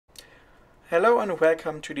Hello and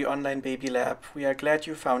welcome to the Online BabyLab. We are glad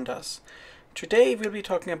you found us. Today we'll be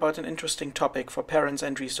talking about an interesting topic for parents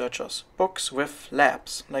and researchers, books with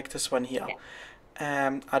labs, like this one here.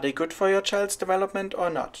 Are they good for your child's development or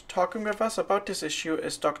not? Talking with us about this issue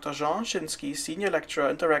is Dr. Jeanne Shinskey, Senior Lecturer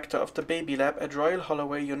and Director of the Baby Lab at Royal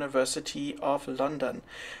Holloway, University of London.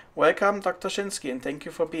 Welcome, Dr. Shinskey, and thank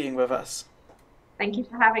you for being with us. Thank you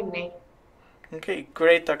for having me. Okay,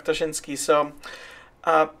 great, Dr. Shinskey.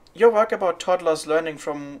 Your work about toddlers learning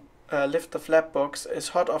from Lift the Flap books is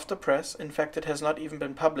hot off the press. In fact, it has not even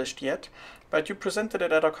been published yet, but you presented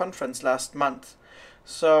it at a conference last month.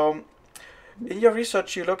 So, in your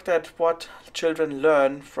research, you looked at what children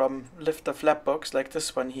learn from Lift the Flap books, like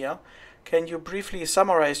this one here. Can you briefly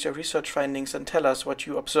summarize your research findings and tell us what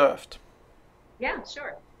you observed? Yeah,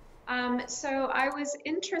 sure. So I was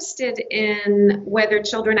interested in whether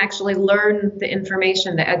children actually learn the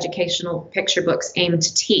information that educational picture books aim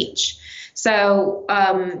to teach. So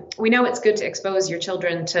we know it's good to expose your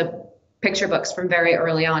children to picture books from very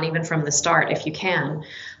early on, even from the start, if you can,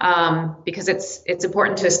 because it's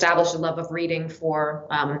important to establish a love of reading for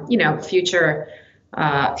future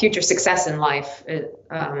success in life.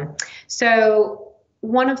 So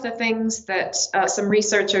one of the things that some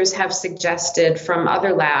researchers have suggested from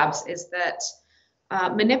other labs is that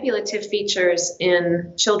manipulative features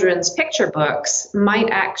in children's picture books might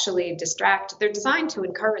actually distract. They're designed to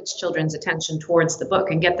encourage children's attention towards the book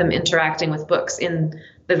and get them interacting with books in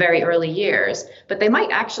the very early years, but they might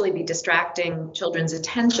actually be distracting children's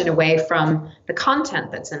attention away from the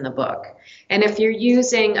content that's in the book. And if you're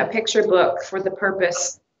using a picture book for the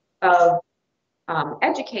purpose of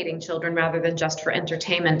educating children rather than just for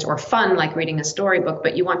entertainment or fun, like reading a storybook,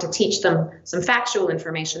 but you want to teach them some factual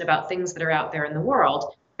information about things that are out there in the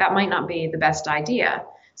world, that might not be the best idea.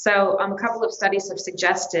 So a couple of studies have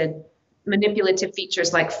suggested manipulative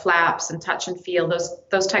features like flaps and touch and feel,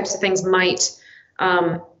 those types of things might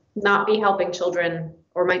not be helping children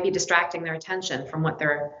or might be distracting their attention from what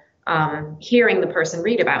they're hearing the person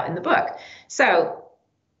read about in the book. So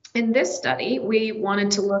in this study, we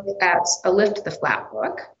wanted to look at a Lift the Flap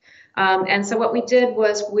book. And so what we did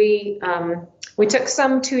was we took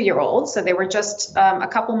some 2-year-olds, so they were just a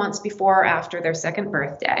couple months before or after their second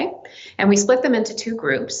birthday, and we split them into 2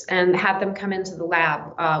 groups and had them come into the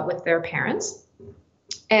lab with their parents.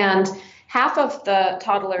 And half of the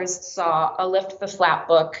toddlers saw a Lift the Flap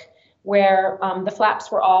book where the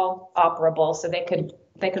flaps were all operable, so they could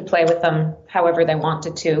play with them however they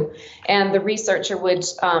wanted to. And the researcher would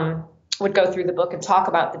go through the book and talk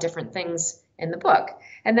about the different things in the book.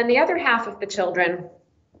 And then the other half of the children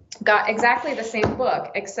got exactly the same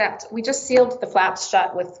book, except we just sealed the flaps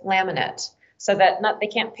shut with laminate so that they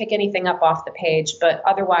can't pick anything up off the page, but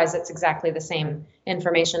otherwise it's exactly the same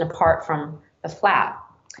information apart from the flap.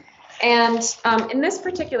 And in this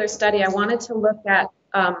particular study, I wanted to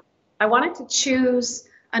choose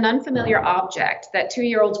an unfamiliar object that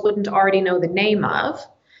 2-year-olds wouldn't already know the name of,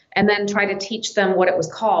 and then try to teach them what it was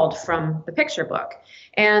called from the picture book.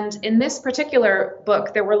 And in this particular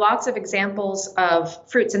book, there were lots of examples of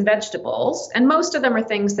fruits and vegetables, and most of them are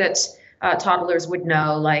things that toddlers would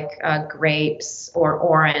know, like grapes or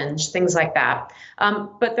orange, things like that.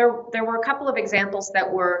 But there were a couple of examples that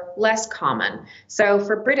were less common. So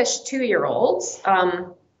for British 2-year-olds,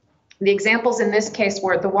 the examples in this case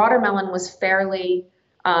were the watermelon was fairly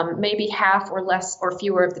maybe half or less or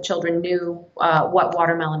fewer of the children knew what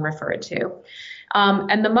watermelon referred to.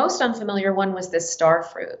 And the most unfamiliar one was this star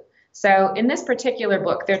fruit. So in this particular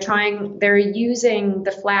book, they're using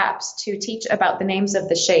the flaps to teach about the names of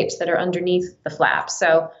the shapes that are underneath the flaps.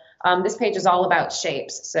 So this page is all about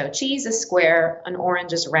shapes. So cheese is square, an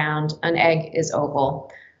orange is round, an egg is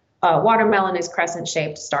oval, watermelon is crescent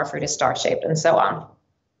shaped, star fruit is star shaped, and so on.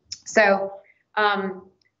 So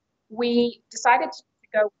we decided to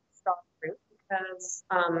go with star fruit because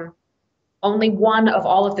only one of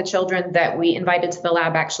all of the children that we invited to the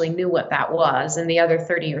lab actually knew what that was, and the other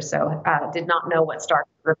 30 or so did not know what star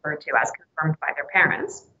fruit referred to, as confirmed by their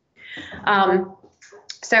parents.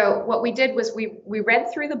 So what we did was we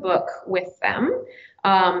read through the book with them.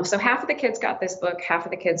 So half of the kids got this book, half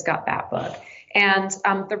of the kids got that book. And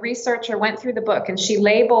the researcher went through the book and she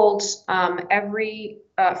labeled every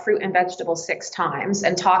fruit and vegetable 6 times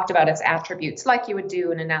and talked about its attributes like you would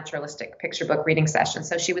do in a naturalistic picture book reading session.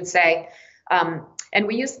 So she would say, and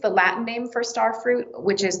we used the Latin name for star fruit,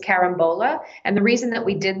 which is carambola. And the reason that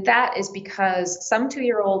we did that is because some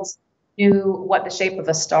 2-year-olds knew what the shape of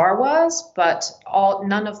a star was, but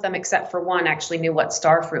none of them except for one actually knew what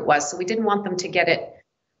star fruit was. So we didn't want them to get it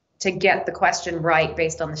to get the question right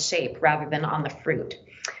based on the shape rather than on the fruit.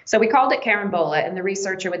 So we called it carambola, and the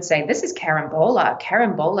researcher would say, this is carambola.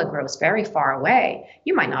 Carambola grows very far away.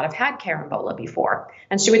 You might not have had carambola before.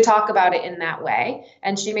 And she would talk about it in that way.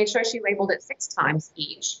 And she made sure she labeled it 6 times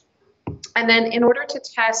each. And then in order to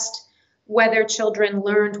test whether children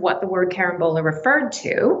learned what the word carambola referred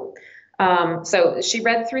to, so she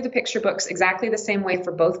read through the picture books exactly the same way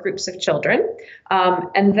for both groups of children.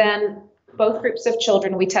 And then both groups of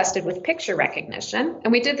children we tested with picture recognition.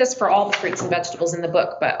 And we did this for all the fruits and vegetables in the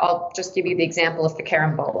book, but I'll just give you the example of the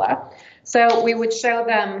carambola. So we would show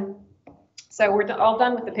them, so we're all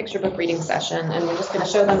done with the picture book reading session, and we're just going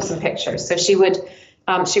to show them some pictures. So she would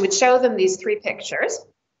show them these 3 pictures.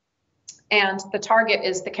 And the target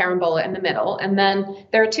is the carambola in the middle. And then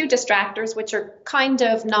there are 2 distractors, which are kind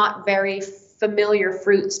of not very familiar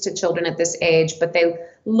fruits to children at this age, but they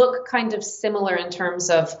look kind of similar in terms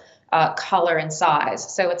of color and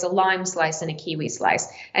size. So it's a lime slice and a kiwi slice.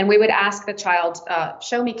 And we would ask the child,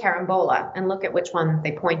 show me carambola, and look at which one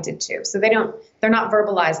they pointed to. So they're not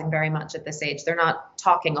verbalizing very much at this age. They're not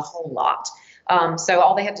talking a whole lot. So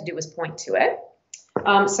all they had to do was point to it.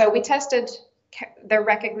 So we tested their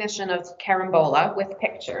recognition of carambola with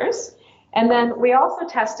pictures. And then we also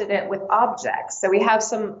tested it with objects. So we have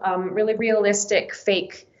some really realistic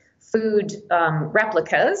fake food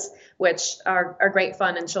replicas, which are great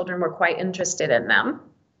fun, and children were quite interested in them.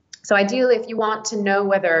 So ideally, if you want to know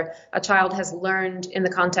whether a child has learned in the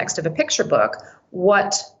context of a picture book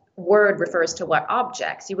what word refers to what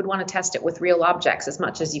objects, you would want to test it with real objects as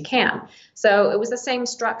much as you can. So it was the same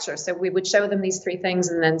structure. So we would show them these 3 things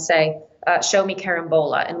and then say, show me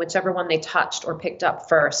carambola, and whichever one they touched or picked up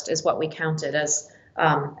first is what we counted as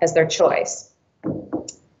their choice.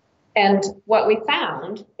 And what we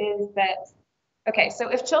found is that, okay, so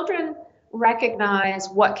if children recognize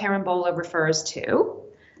what carambola refers to,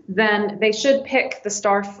 then they should pick the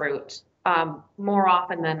star fruit more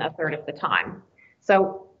often than 1/3 of the time.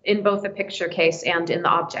 So in both the picture case and in the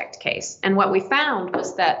object case. And what we found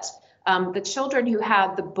was that the children who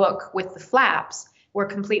had the book with the flaps were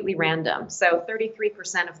completely random. So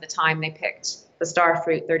 33% of the time they picked the star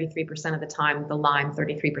fruit, 33% of the time the lime,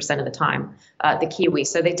 33% of the time the kiwi.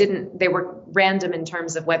 So they were random in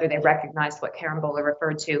terms of whether they recognized what carambola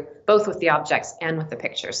referred to, both with the objects and with the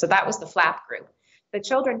pictures. So that was the flap group. The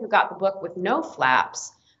children who got the book with no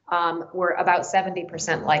flaps were about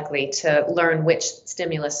 70% likely to learn which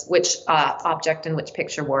stimulus, which object and which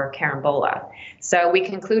picture were carambola. So we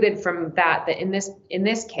concluded from that in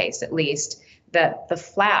this case, at least, that the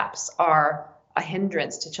flaps are a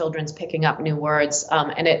hindrance to children's picking up new words,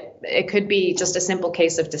 and it could be just a simple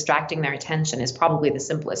case of distracting their attention is probably the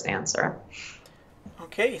simplest answer.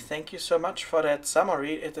 Okay, thank you so much for that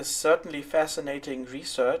summary. It is certainly fascinating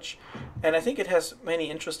research, and I think it has many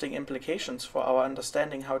interesting implications for our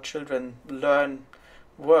understanding how children learn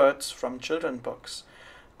words from children books.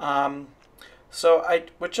 So I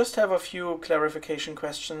would just have a few clarification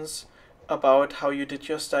questions about how you did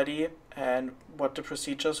your study and what the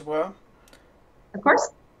procedures were. Of course.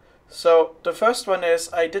 So the first one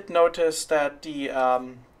is, I did notice that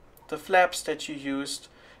the flaps that you used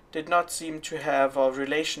did not seem to have a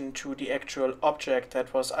relation to the actual object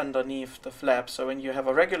that was underneath the flap. So when you have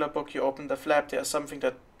a regular book, you open the flap, there's something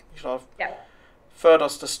that sort of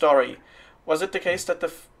furthers the story. Was it the case that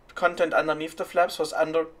the content underneath the flaps was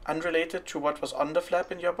unrelated to what was on the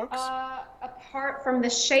flap in your books? Apart from the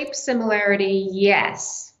shape similarity,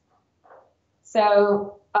 yes.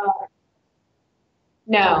 So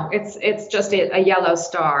no, it's just a yellow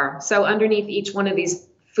star. So underneath each one of these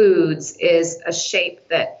foods is a shape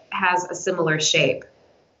that has a similar shape.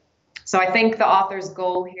 So I think the author's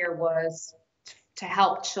goal here was to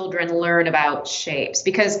help children learn about shapes,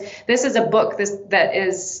 because this is a book that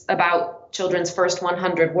is about children's first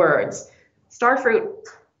 100 words. Starfruit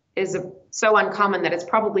is so uncommon that it's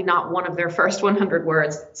probably not one of their first 100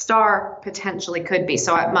 words. Star potentially could be.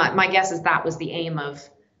 So my guess is that was the aim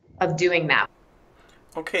of doing that.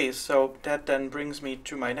 Okay, so that then brings me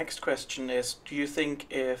to my next question is, do you think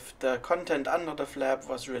if the content under the flap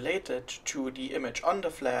was related to the image on the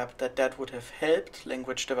flap, that would have helped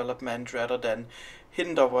language development rather than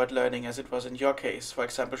hinder word learning as it was in your case? For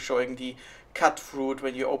example, showing the cut fruit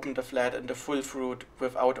when you open the flap and the full fruit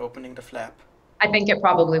without opening the flap. I think it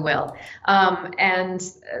probably will. And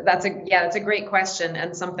that's a great question,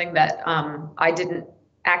 and something that I didn't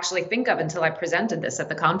actually think of until I presented this at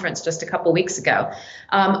the conference just a couple weeks ago.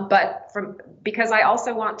 Because I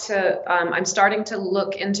also want to, I'm starting to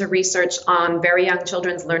look into research on very young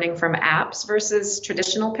children's learning from apps versus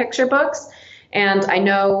traditional picture books. And I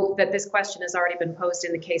know that this question has already been posed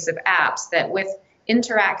in the case of apps, that with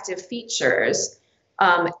interactive features,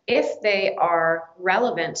 if they are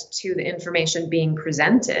relevant to the information being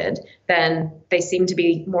presented, then they seem to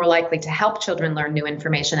be more likely to help children learn new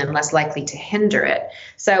information and less likely to hinder it.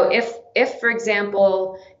 So if for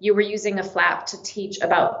example, you were using a flap to teach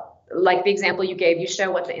about, like the example you gave, you show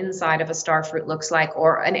what the inside of a star fruit looks like,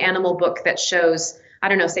 or an animal book that shows, I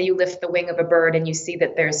don't know, say you lift the wing of a bird and you see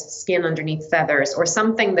that there's skin underneath feathers, or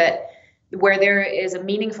something where there is a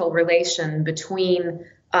meaningful relation between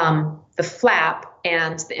the flap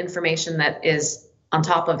and the information that is on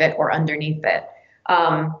top of it or underneath it.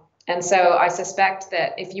 And so I suspect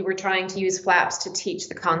that if you were trying to use flaps to teach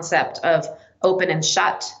the concept of open and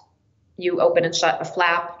shut, you open and shut a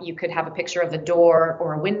flap, you could have a picture of a door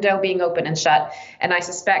or a window being open and shut. And I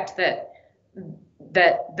suspect that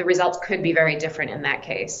the results could be very different in that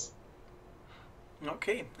case.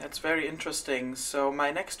 Okay, that's very interesting. So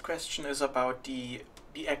my next question is about the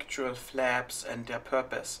actual flaps and their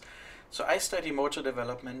purpose. So I study motor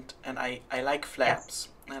development, and I like flaps.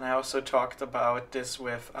 Yes. And I also talked about this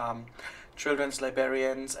with children's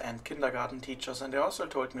librarians and kindergarten teachers, and they also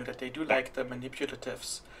told me that they do like the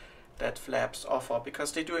manipulatives that flaps offer,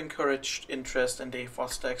 because they do encourage interest and they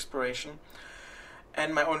foster exploration.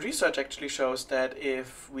 And my own research actually shows that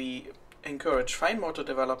if we encourage fine motor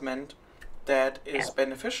development, that is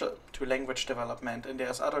beneficial to language development. And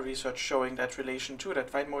there's other research showing that relation too, that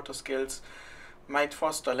fine motor skills might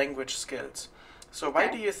foster language skills. So why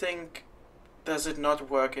do you think does it not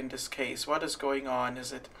work in this case? What is going on?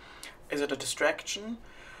 Is it a distraction?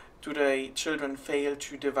 Do the children fail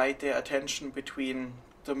to divide their attention between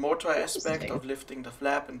the motor aspect of lifting the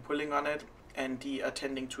flap and pulling on it and the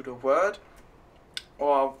attending to the word?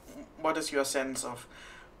 Or what is your sense of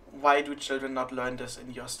why do children not learn this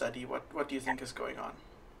in your study? What do you think is going on?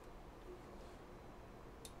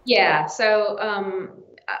 Yeah, so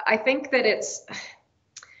I think that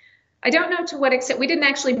I don't know to what extent. We didn't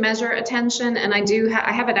actually measure attention, and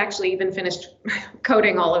I haven't actually even finished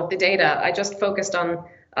coding all of the data. I just focused on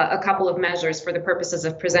a couple of measures for the purposes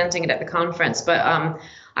of presenting it at the conference. But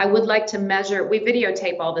I would like to measure, we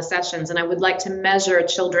videotape all the sessions, and I would like to measure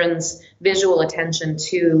children's visual attention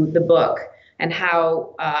to the book and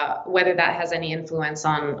how, whether that has any influence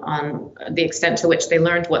on the extent to which they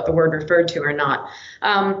learned what the word referred to or not.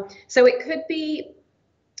 So it could be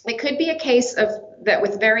a case of that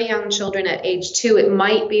with very young children at age 2, it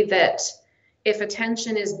might be that if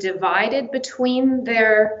attention is divided between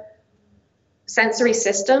their sensory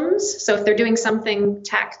systems, so if they're doing something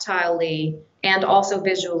tactilely and also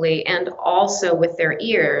visually and also with their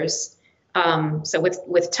ears, so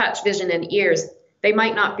with touch, vision, and ears, they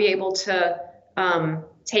might not be able to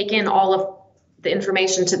take in all of the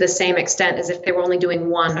information to the same extent as if they were only doing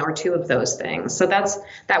one or two of those things. So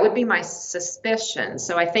that would be my suspicion.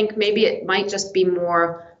 So I think maybe it might just be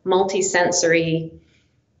more multisensory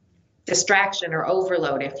distraction or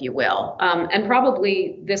overload, if you will. And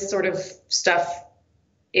probably this sort of stuff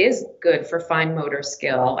is good for fine motor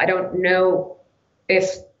skill. I don't know if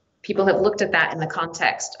people have looked at that in the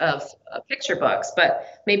context of picture books,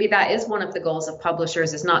 but maybe that is one of the goals of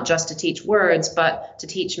publishers, is not just to teach words, but to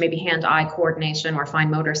teach maybe hand-eye coordination or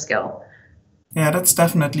fine motor skill. Yeah, that's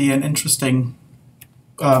definitely an interesting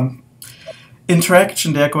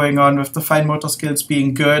interaction there going on, with the fine motor skills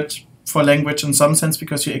being good for language in some sense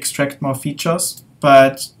because you extract more features,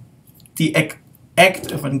 but the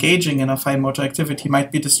act of engaging in a fine motor activity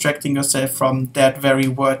might be distracting yourself from that very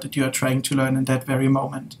word that you are trying to learn in that very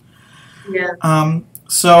moment. Yeah.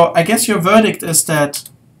 So I guess your verdict is that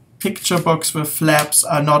picture books with flaps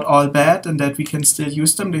are not all bad and that we can still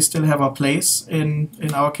use them. They still have a place in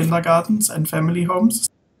our kindergartens and family homes.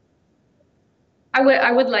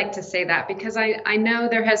 I would like to say that, because I know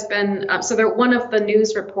there has been, one of the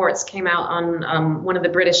news reports came out on one of the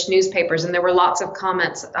British newspapers, and there were lots of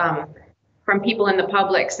comments from people in the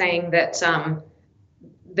public saying that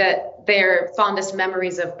that their fondest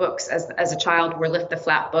memories of books as a child were lift the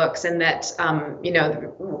flap books, and that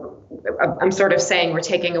I'm sort of saying we're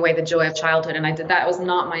taking away the joy of childhood, and that was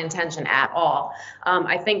not my intention at all.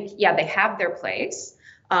 I think, yeah, they have their place.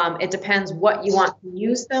 It depends what you want to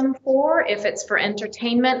use them for. If it's for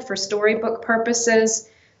entertainment, for storybook purposes,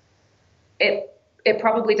 it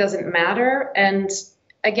probably doesn't matter. And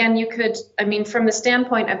again, from the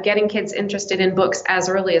standpoint of getting kids interested in books as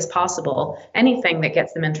early as possible, anything that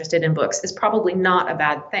gets them interested in books is probably not a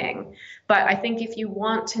bad thing. But I think if you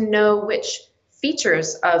want to know which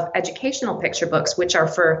features of educational picture books, which are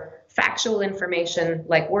for factual information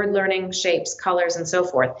like word learning, shapes, colors, and so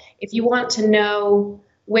forth, if you want to know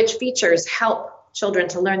which features help children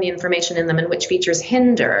to learn the information in them and which features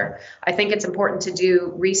hinder, I think it's important to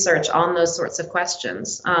do research on those sorts of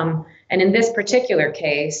questions. And in this particular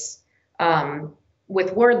case,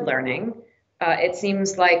 with word learning, it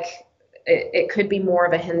seems like it could be more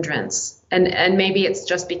of a hindrance. And maybe it's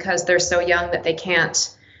just because they're so young that they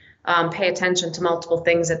can't pay attention to multiple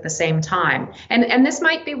things at the same time. And this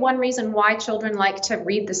might be one reason why children like to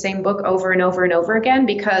read the same book over and over and over again,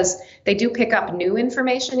 because they do pick up new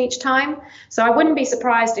information each time. So I wouldn't be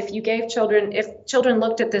surprised if children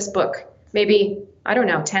looked at this book maybe, I don't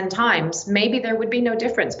know, 10 times, maybe there would be no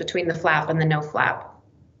difference between the flap and the no flap.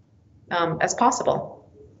 That's possible.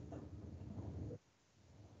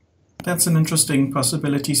 That's an interesting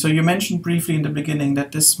possibility. So you mentioned briefly in the beginning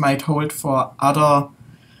that this might hold for other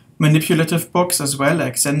manipulative books as well,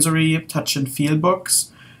 like sensory, touch and feel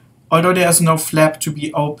books, although there's no flap to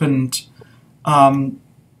be opened.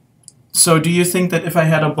 So do you think that if I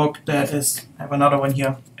had a book that is, I have another one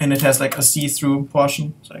here, and it has like a see-through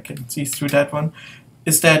portion, so I can see through that one,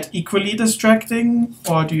 is that equally distracting,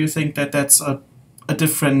 or do you think that that's a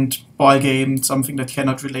different ball game, something that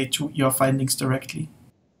cannot relate to your findings directly?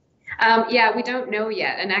 Yeah, we don't know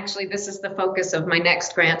yet. And actually, this is the focus of my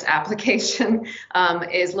next grant application,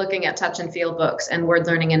 is looking at touch and feel books and word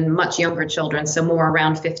learning in much younger children, so more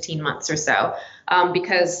around 15 months or so,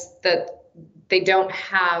 because they don't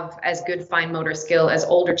have as good fine motor skill as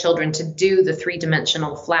older children to do the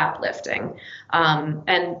three-dimensional flap lifting.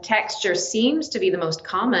 And texture seems to be the most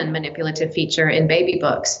common manipulative feature in baby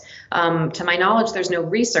books. To my knowledge, there's no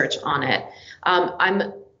research on it.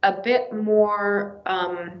 I'm a bit more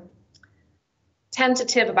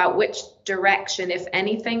tentative about which direction, if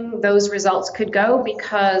anything, those results could go,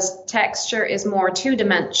 because texture is more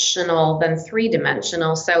two-dimensional than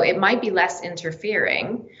three-dimensional, so it might be less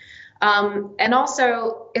interfering. And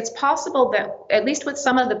also, it's possible that, at least with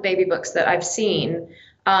some of the baby books that I've seen,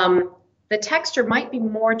 the texture might be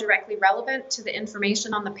more directly relevant to the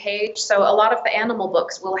information on the page. So a lot of the animal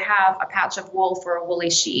books will have a patch of wool for a woolly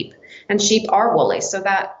sheep, and sheep are woolly, so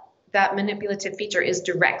that manipulative feature is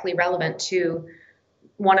directly relevant to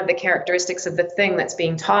one of the characteristics of the thing that's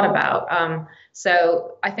being taught about.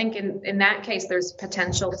 So I think in that case, there's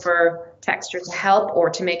potential for texture to help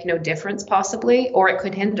or to make no difference possibly, or it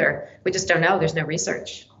could hinder. We just don't know. There's no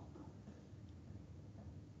research.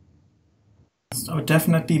 So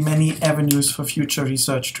definitely many avenues for future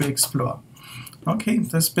research to explore. Okay,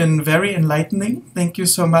 that's been very enlightening. Thank you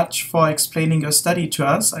so much for explaining your study to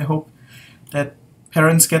us. I hope that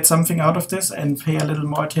parents get something out of this and pay a little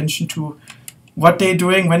more attention to what they're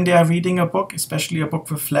doing when they are reading a book, especially a book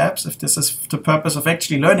with flaps, if this is the purpose of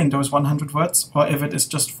actually learning those 100 words, or if it is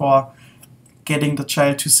just for getting the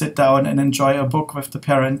child to sit down and enjoy a book with the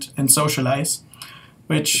parent and socialize,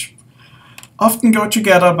 which often go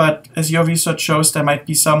together, but as your research shows, there might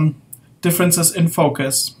be some differences in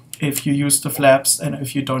focus if you use the flaps and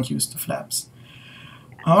if you don't use the flaps.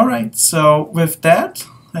 All right, so with that,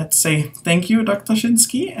 let's say thank you, Dr.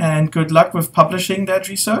 Shinskey, and good luck with publishing that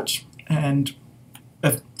research and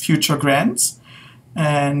future grants.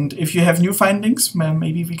 And if you have new findings,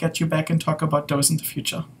 maybe we get you back and talk about those in the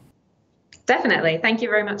future. Definitely. Thank you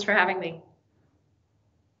very much for having me.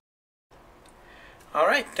 All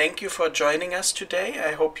right, thank you for joining us today.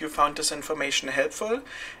 I hope you found this information helpful.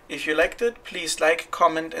 If you liked it, please like,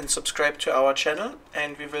 comment, and subscribe to our channel.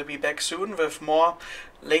 And we will be back soon with more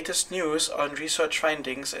latest news on research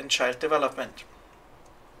findings in child development.